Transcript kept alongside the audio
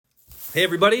Hey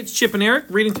everybody, it's Chip and Eric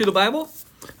reading through the Bible,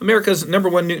 America's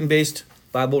 #1 Newton-based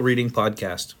Bible reading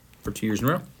podcast for 2 years in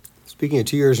a row. Speaking of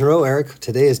 2 years in a row, Eric,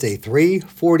 today is day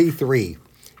 343,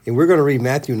 and we're going to read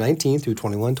Matthew 19 through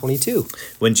 21-22.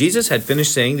 When Jesus had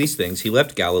finished saying these things, he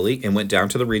left Galilee and went down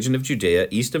to the region of Judea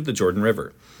east of the Jordan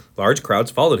River. Large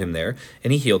crowds followed him there,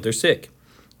 and he healed their sick.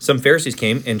 Some Pharisees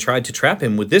came and tried to trap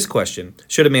him with this question: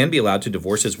 should a man be allowed to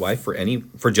divorce his wife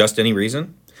for just any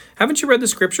reason? Haven't you read the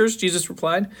scriptures? Jesus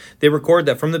replied. They record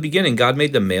that from the beginning God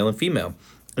made them male and female.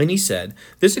 And he said,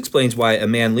 this explains why a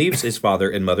man leaves his father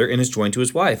and mother and is joined to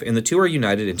his wife, and the two are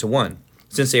united into one.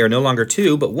 Since they are no longer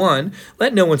two, but one,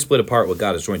 let no one split apart what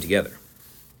God has joined together.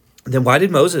 Then why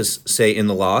did Moses say in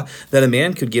the law that a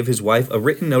man could give his wife a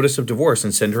written notice of divorce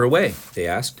and send her away? They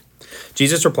asked.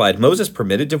 Jesus replied, Moses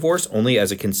permitted divorce only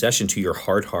as a concession to your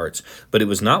hard hearts, but it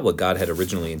was not what God had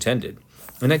originally intended.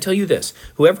 And I tell you this,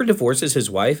 whoever divorces his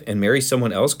wife and marries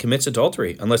someone else commits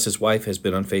adultery, unless his wife has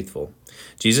been unfaithful.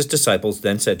 Jesus' disciples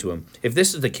then said to him, if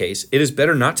this is the case, it is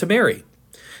better not to marry.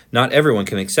 Not everyone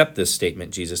can accept this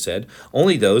statement, Jesus said,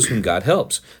 only those whom God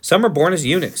helps. Some are born as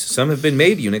eunuchs, some have been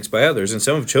made eunuchs by others, and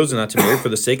some have chosen not to marry for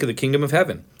the sake of the kingdom of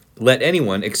heaven. Let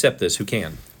anyone accept this who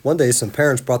can. One day, some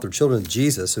parents brought their children to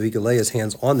Jesus so he could lay his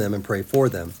hands on them and pray for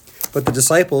them. But the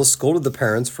disciples scolded the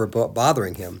parents for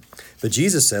bothering him. But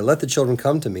Jesus said, let the children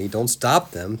come to me, don't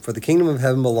stop them, for the kingdom of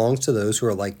heaven belongs to those who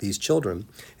are like these children.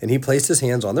 And he placed his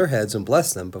hands on their heads and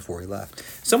blessed them before he left.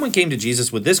 Someone came to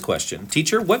Jesus with this question,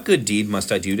 Teacher, what good deed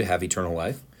must I do to have eternal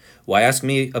life? Why ask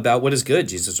me about what is good?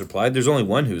 Jesus replied, there's only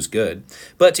one who is good.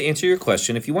 But to answer your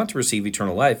question, if you want to receive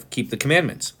eternal life, keep the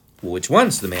commandments. Well, which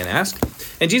ones? The man asked.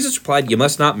 And Jesus replied, you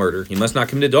must not murder, you must not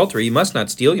commit adultery, you must not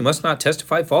steal, you must not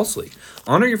testify falsely.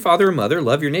 Honor your father and mother,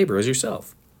 love your neighbor as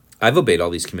yourself. I've obeyed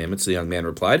all these commandments, the young man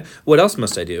replied. What else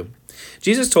must I do?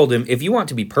 Jesus told him, if you want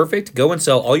to be perfect, go and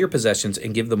sell all your possessions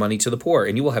and give the money to the poor,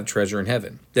 and you will have treasure in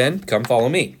heaven. Then come follow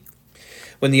me.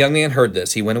 When the young man heard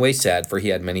this, he went away sad, for he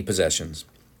had many possessions.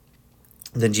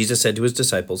 Then Jesus said to his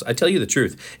disciples, I tell you the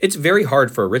truth, it's very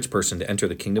hard for a rich person to enter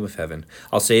the kingdom of heaven.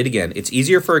 I'll say it again, it's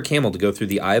easier for a camel to go through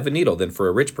the eye of a needle than for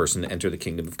a rich person to enter the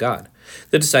kingdom of God.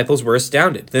 The disciples were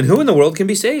astounded. Then who in the world can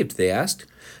be saved? They asked.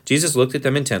 Jesus looked at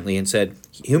them intently and said,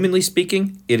 humanly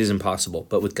speaking, it is impossible,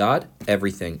 but with God,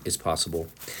 everything is possible.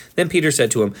 Then Peter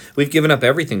said to him, we've given up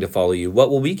everything to follow you.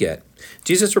 What will we get?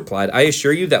 Jesus replied, I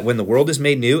assure you that when the world is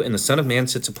made new and the Son of Man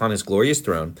sits upon his glorious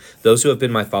throne, those who have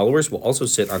been my followers will also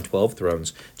sit on 12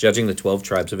 thrones, judging the 12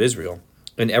 tribes of Israel.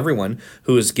 And everyone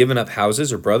who has given up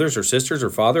houses or brothers or sisters or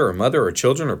father or mother or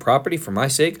children or property for my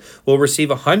sake will receive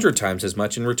 100 times as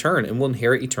much in return and will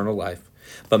inherit eternal life.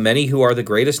 But many who are the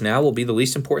greatest now will be the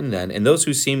least important then, and those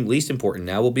who seem least important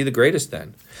now will be the greatest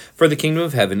then. For the kingdom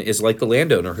of heaven is like the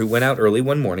landowner who went out early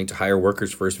one morning to hire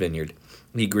workers for his vineyard.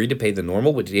 He agreed to pay the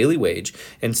normal daily wage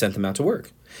and sent them out to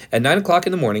work. At 9 o'clock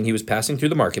in the morning, he was passing through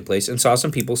the marketplace and saw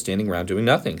some people standing around doing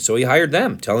nothing. So he hired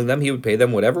them, telling them he would pay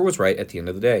them whatever was right at the end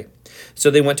of the day. So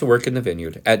they went to work in the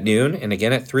vineyard. At noon and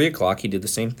again at 3 o'clock, he did the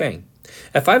same thing.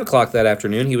 At 5 o'clock that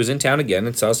afternoon, he was in town again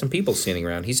and saw some people standing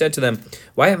around. He said to them,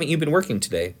 why haven't you been working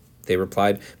today? They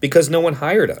replied, because no one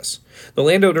hired us. The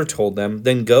landowner told them,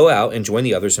 then go out and join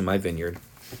the others in my vineyard.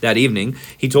 That evening,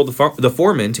 he told the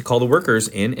foreman to call the workers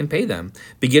in and pay them,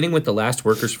 beginning with the last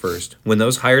workers first. When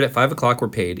those hired at 5 o'clock were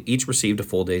paid, each received a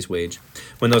full day's wage.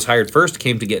 When those hired first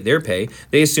came to get their pay,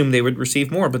 they assumed they would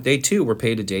receive more, but they too were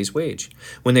paid a day's wage.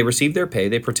 When they received their pay,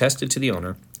 they protested to the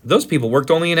owner, those people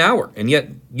worked only an hour, and yet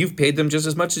you've paid them just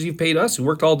as much as you've paid us who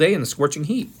worked all day in the scorching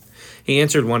heat. He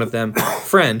answered one of them,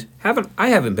 friend, I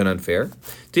haven't been unfair.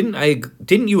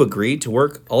 Didn't you agree to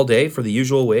work all day for the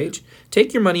usual wage?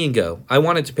 Take your money and go. I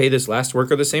wanted to pay this last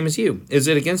worker the same as you. Is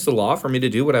it against the law for me to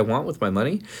do what I want with my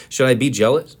money? Should I be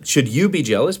jealous? Should you be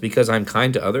jealous because I'm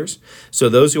kind to others? So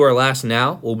those who are last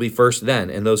now will be first then,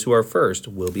 and those who are first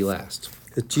will be last.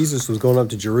 As Jesus was going up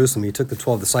to Jerusalem, he took the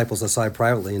 12 disciples aside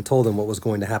privately and told them what was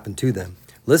going to happen to them.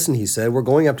 Listen, he said, we're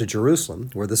going up to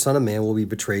Jerusalem, where the Son of Man will be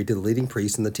betrayed to the leading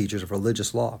priests and the teachers of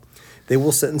religious law. They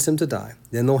will sentence him to die.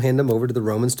 Then they'll hand him over to the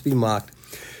Romans to be mocked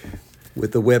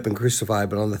with the whip and crucified,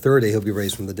 but on the third day he'll be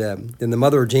raised from the dead. Then the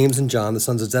mother of James and John, the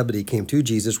sons of Zebedee, came to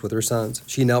Jesus with her sons.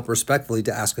 She knelt respectfully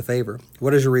to ask a favor.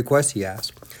 What is your request, he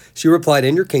asked. She replied,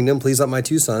 in your kingdom, please let my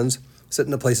 2 sons sit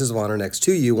in the places of honor next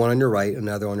to you, one on your right and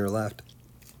another on your left.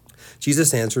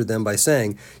 Jesus answered them by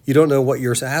saying, you don't know what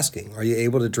you're asking. Are you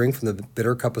able to drink from the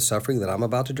bitter cup of suffering that I'm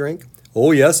about to drink?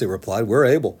 Oh, yes, they replied, we're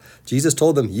able. Jesus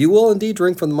told them, you will indeed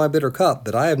drink from my bitter cup,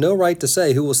 but I have no right to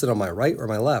say who will sit on my right or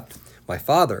my left. My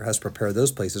Father has prepared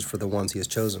those places for the ones he has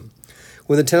chosen.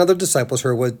 When the 10 other disciples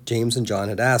heard what James and John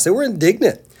had asked, they were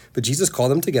indignant. But Jesus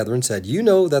called them together and said, "You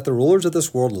know that the rulers of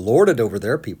this world lord it over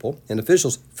their people, and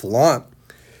officials flaunt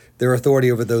their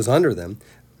authority over those under them.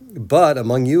 But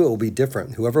among you it will be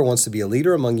different. Whoever wants to be a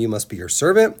leader among you must be your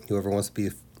servant. Whoever wants to be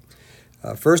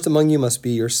first among you must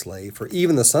be your slave. For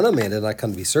even the Son of Man did not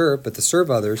come to be served, but to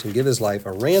serve others and give his life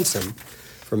a ransom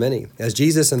for many." As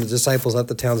Jesus and the disciples left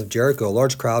the towns of Jericho, a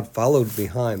large crowd followed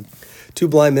behind. 2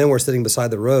 blind men were sitting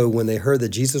beside the road. When they heard that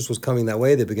Jesus was coming that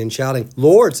way, they began shouting,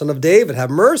 "Lord, Son of David, have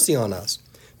mercy on us."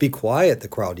 "Be quiet," the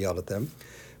crowd yelled at them.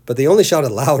 But they only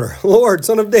shouted louder, "Lord,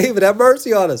 Son of David, have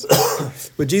mercy on us."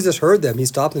 When Jesus heard them, he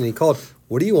stopped and he called,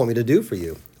 "What do you want me to do for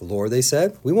you?" "Lord," they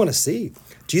said, "we want to see."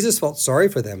 Jesus felt sorry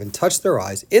for them and touched their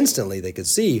eyes. Instantly they could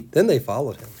see. Then they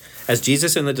followed him. As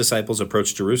Jesus and the disciples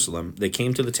approached Jerusalem, they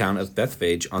came to the town of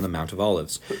Bethphage on the Mount of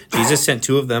Olives. Jesus sent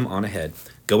 2 of them on ahead.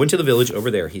 "Go into the village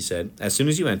over there," he said. "As soon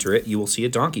as you enter it, you will see a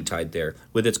donkey tied there,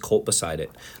 with its colt beside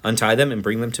it. Untie them and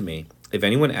bring them to me. If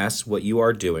anyone asks what you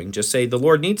are doing, just say, 'The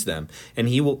Lord needs them,' and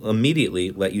he will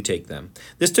immediately let you take them."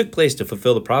 This took place to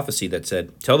fulfill the prophecy that said,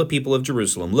 "Tell the people of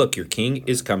Jerusalem, look, your king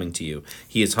is coming to you.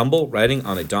 He is humble, riding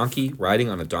on a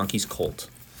donkey's colt."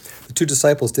 The 2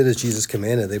 disciples did as Jesus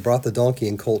commanded. They brought the donkey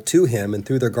and colt to him and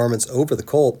threw their garments over the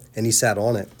colt, and he sat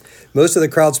on it. Most of the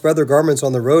crowd spread their garments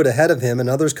on the road ahead of him, and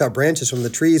others cut branches from the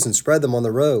trees and spread them on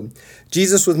the road.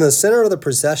 Jesus was in the center of the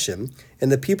procession, and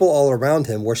the people all around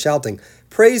him were shouting,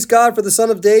 "Praise God for the Son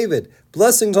of David!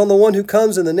 Blessings on the one who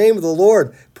comes in the name of the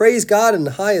Lord! Praise God in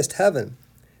the highest heaven!"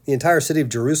 The entire city of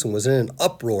Jerusalem was in an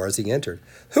uproar as he entered.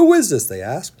 "Who is this?" they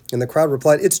asked. And the crowd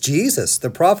replied, "It's Jesus, the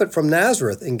prophet from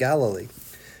Nazareth in Galilee."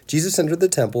 Jesus entered the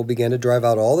temple, began to drive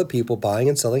out all the people buying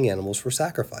and selling animals for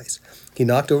sacrifice. He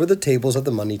knocked over the tables of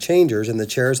the money changers and the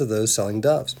chairs of those selling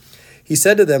doves. He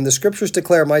said to them, "The scriptures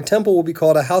declare, 'My temple will be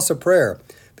called a house of prayer,'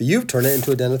 but you've turned it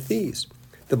into a den of thieves."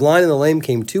 The blind and the lame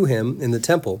came to him in the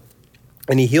temple,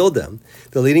 and he healed them.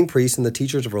 The leading priests and the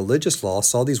teachers of religious law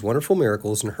saw these wonderful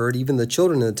miracles and heard even the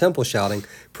children in the temple shouting,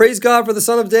 "Praise God for the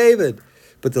Son of David!"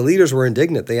 But the leaders were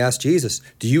indignant. They asked Jesus,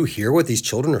 "Do you hear what these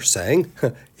children are saying?"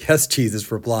 "Yes,"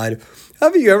 Jesus replied.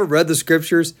 "Haven't you ever read the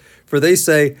scriptures? For they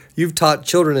say, 'You've taught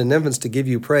children and infants to give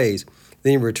you praise.'"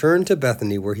 Then he returned to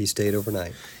Bethany, where he stayed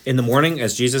overnight. In the morning,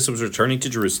 as Jesus was returning to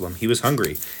Jerusalem, he was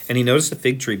hungry, and he noticed a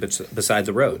fig tree beside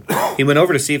the road. He went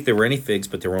over to see if there were any figs,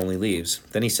 but there were only leaves.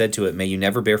 Then he said to it, "May you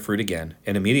never bear fruit again."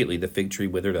 And immediately the fig tree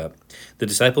withered up. The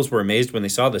disciples were amazed when they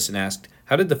saw this and asked,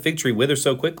 "How did the fig tree wither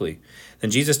so quickly?" Then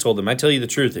Jesus told them, "I tell you the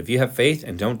truth, if you have faith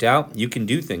and don't doubt, you can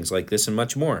do things like this and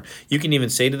much more. You can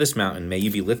even say to this mountain, 'May you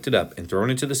be lifted up and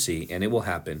thrown into the sea,' and it will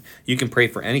happen. You can pray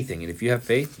for anything, and if you have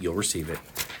faith, you'll receive it."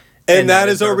 And that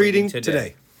is our reading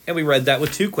today. And we read that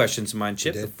with 2 questions in mind,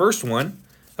 Chip. The first one,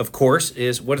 of course,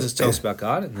 is what does this tell us about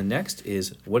God? And the next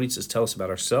is what does this tell us about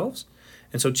ourselves?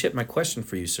 And so, Chip, my question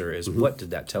for you, sir, is what did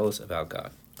that tell us about God?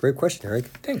 Great question, Eric.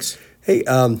 Thanks. Hey,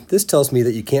 this tells me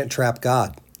that you can't trap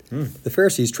God. The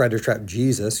Pharisees tried to trap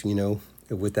Jesus,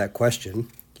 with that question,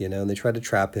 and they tried to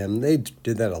trap him. They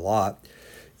did that a lot,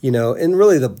 and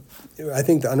really I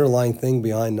think the underlying thing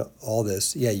behind all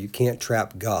this, you can't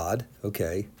trap God.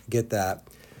 Okay, get that.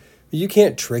 But you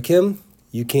can't trick him.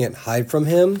 You can't hide from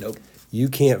him. Nope. You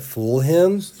can't fool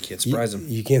him. Can't surprise him.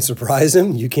 You can't surprise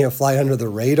him. You can't fly under the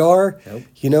radar.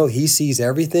 Nope. He sees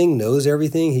everything, knows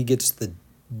everything. He gets the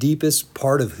deepest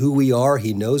part of who we are.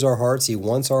 He knows our hearts. He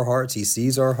wants our hearts. He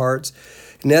sees our hearts.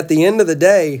 And at the end of the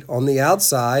day, on the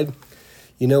outside,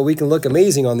 we can look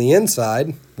amazing. On the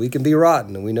inside, we can be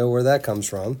rotten. And we know where that comes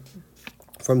from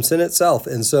sin itself.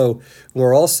 And so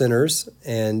we're all sinners.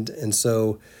 And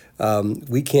so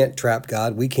we can't trap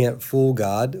God. We can't fool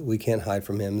God. We can't hide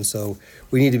from him. And so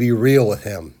we need to be real with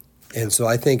him. And so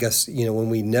I think when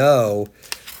we know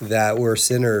that we're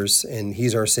sinners and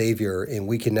he's our Savior and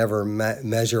we can never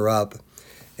measure up,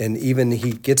 and even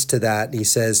he gets to that and he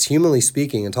says, humanly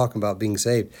speaking, and talking about being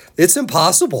saved, it's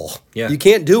impossible. Yeah. You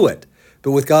can't do it.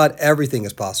 But with God, everything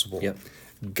is possible. Yep.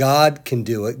 God can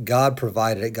do it. God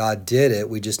provided it. God did it.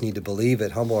 We just need to believe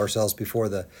it, humble ourselves before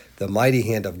the mighty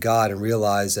hand of God and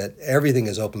realize that everything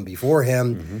is open before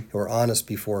him, and we're honest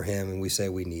before him, and we say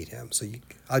we need him. So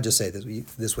I'll just say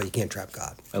this way, you can't trap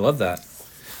God. I love that.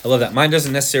 Mine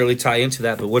doesn't necessarily tie into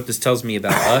that, but what this tells me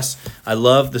about us, I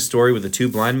love the story with the 2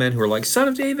 blind men who are like, "Son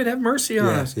of David, have mercy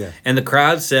on us." Yeah. And the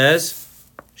crowd says,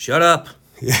 "Shut up."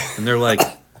 Yeah. And they're like,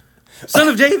 "Son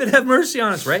of David, have mercy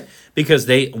on us," right? Because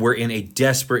they were in a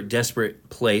desperate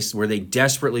place where they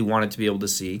desperately wanted to be able to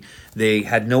see. They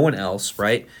had no one else,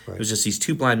 right? It was just these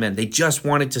 2 blind men. They just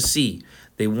wanted to see.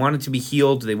 They wanted to be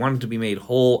healed. They wanted to be made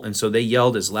whole. And so they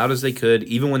yelled as loud as they could,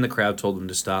 even when the crowd told them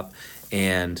to stop.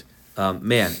 And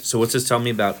so what's this tell me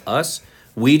about us?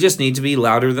 We just need to be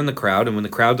louder than the crowd, and when the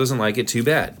crowd doesn't like it, too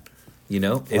bad.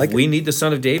 If we need the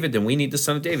Son of David, then we need the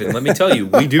Son of David. And let me tell you,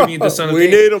 we do need the Son of We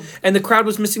David. need him. And the crowd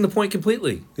was missing the point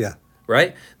completely. Yeah.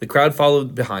 Right? The crowd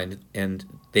followed behind, and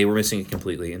they were missing it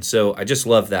completely. And so I just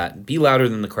love that. Be louder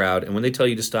than the crowd, and when they tell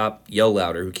you to stop, yell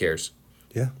louder. Who cares?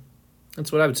 Yeah.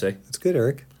 That's what I would say. That's good,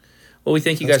 Eric. Well, we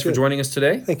thank you That's guys for good. joining us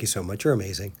today. Thank you so much. You're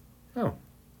amazing. Oh,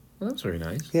 well, that was very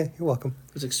nice. Yeah, you're welcome.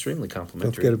 It was extremely Don't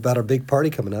complimentary. forget about our big party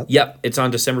coming up. Yep, it's on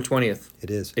December 20th.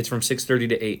 It is. It's from 6:30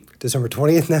 to 8. December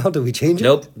 20th now? Do we change it?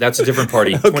 Nope, that's a different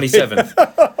party. 27th.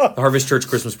 The Harvest Church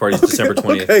Christmas party is December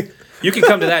 20th. Okay. You can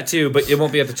come to that too, but it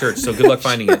won't be at the church, so good luck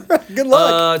finding it. Good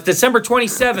luck. December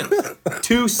 27th.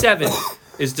 2/7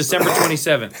 is December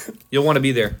 27th. You'll want to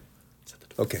be there.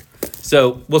 Okay.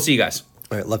 So we'll see you guys.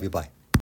 All right. Love you. Bye.